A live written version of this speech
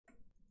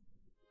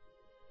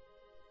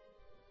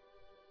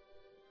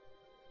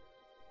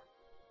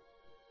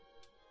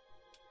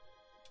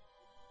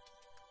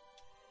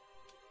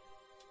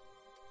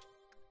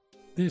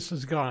This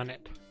has got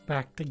it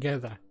back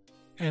together.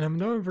 And I'm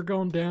never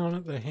going down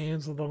at the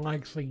hands of the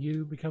likes of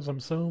you because I'm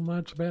so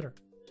much better.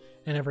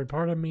 And every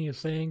part of me is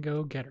saying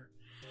go get her.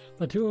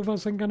 The two of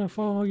us ain't gonna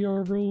follow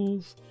your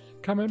rules.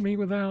 Come at me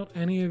without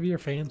any of your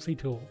fancy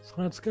tools.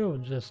 Let's go,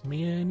 just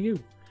me and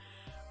you.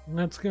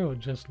 Let's go,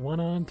 just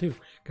 1-on-2.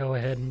 Go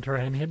ahead and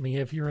try and hit me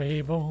if you're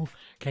able.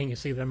 Can't you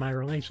see that my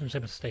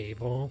relationship is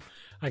stable?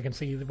 I can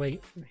see the way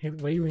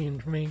we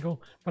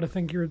intermingle, but I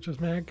think you're just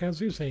mad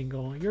because you're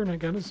single. You're not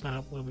gonna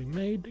stop what we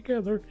made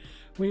together.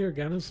 We are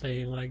gonna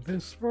stay like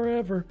this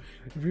forever.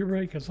 If you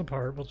break us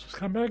apart, we'll just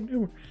come back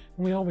to her. And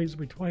we always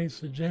be twice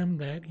the gem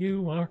that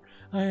you are.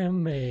 I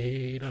am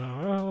made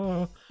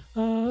of.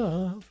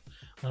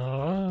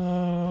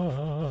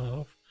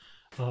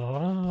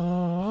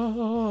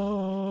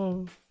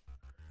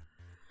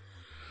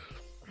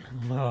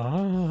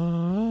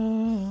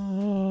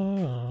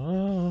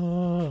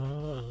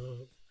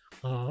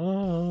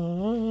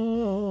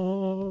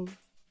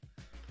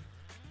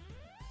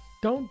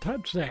 Don't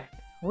touch that.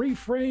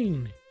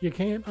 Refrain. You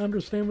can't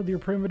understand with your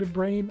primitive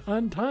brain.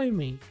 Untie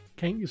me.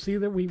 Can't you see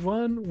that we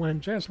won? When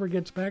Jasper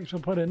gets back, she'll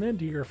put an end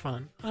to your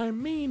fun. I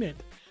mean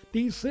it.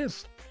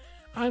 Desist.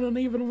 I don't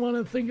even want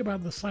to think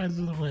about the size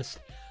of the list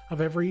of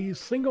every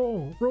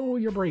single rule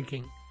you're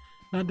breaking.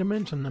 Not to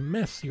mention the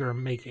mess you're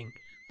making.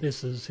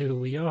 This is who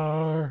we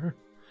are.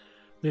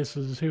 This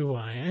is who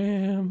I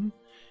am.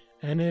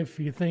 And if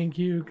you think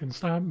you can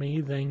stop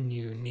me, then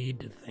you need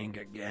to think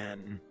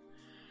again.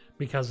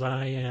 Because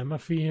I am a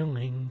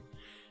feeling,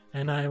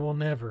 and I will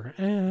never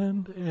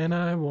end, and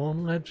I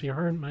won't let you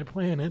hurt my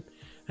planet,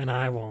 and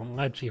I won't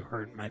let you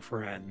hurt my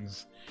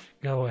friends.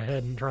 Go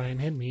ahead and try and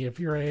hit me if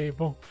you're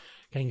able.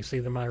 Can you see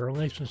that my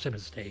relationship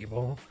is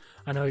stable?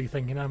 I know you're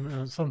thinking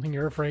I'm something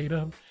you're afraid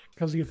of,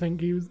 because you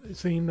think you've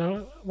seen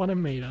what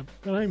I'm made of,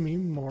 but I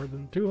mean more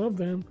than two of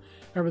them.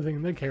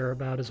 Everything they care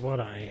about is what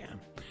I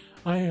am.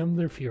 I am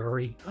their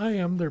fury. I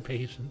am their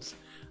patience.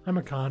 I'm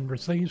a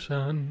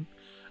conversation.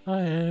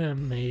 I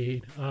am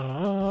made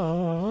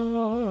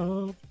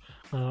of,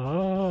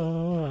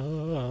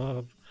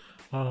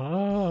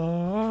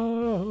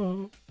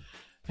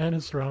 and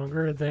it's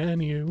stronger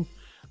than you,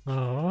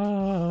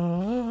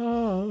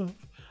 of,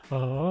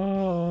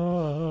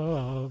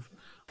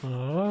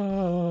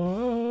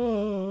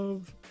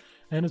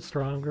 and it's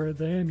stronger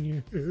than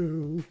you,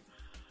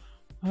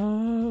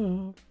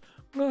 of,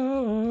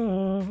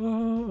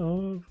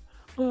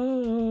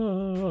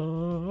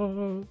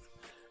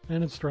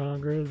 and it's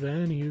stronger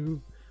than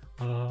you,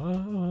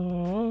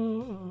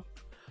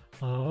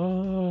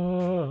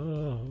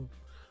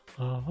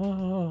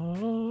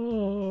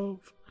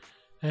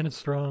 and it's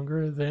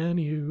stronger than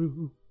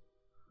you.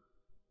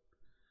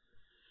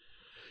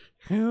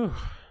 Phew,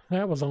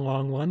 that was a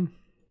long one.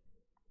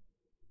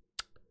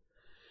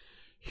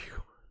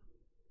 Phew.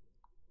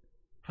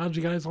 How'd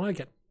you guys like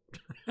it?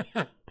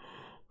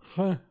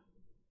 I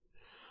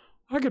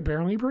could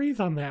barely breathe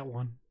on that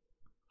one.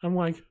 I'm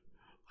like,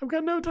 I've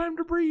got no time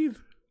to breathe.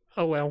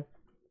 Oh, well.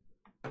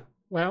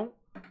 Well,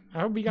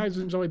 I hope you guys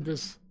enjoyed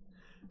this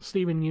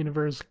Steven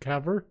Universe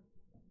cover.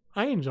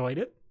 I enjoyed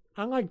it.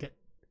 I liked it.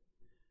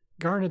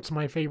 Garnet's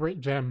my favorite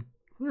gem.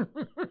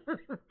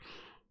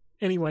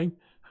 Anyway,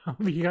 I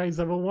hope you guys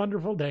have a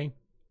wonderful day.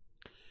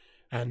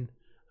 And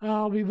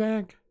I'll be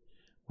back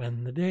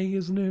when the day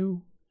is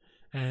new.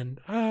 And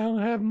I'll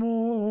have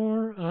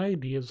more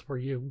ideas for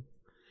you.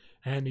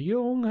 And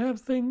you'll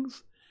have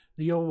things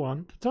that you'll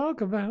want to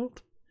talk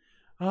about.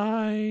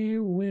 I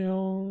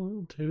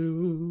will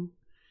too,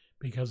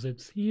 because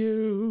it's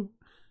you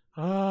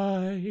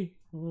I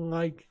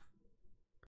like.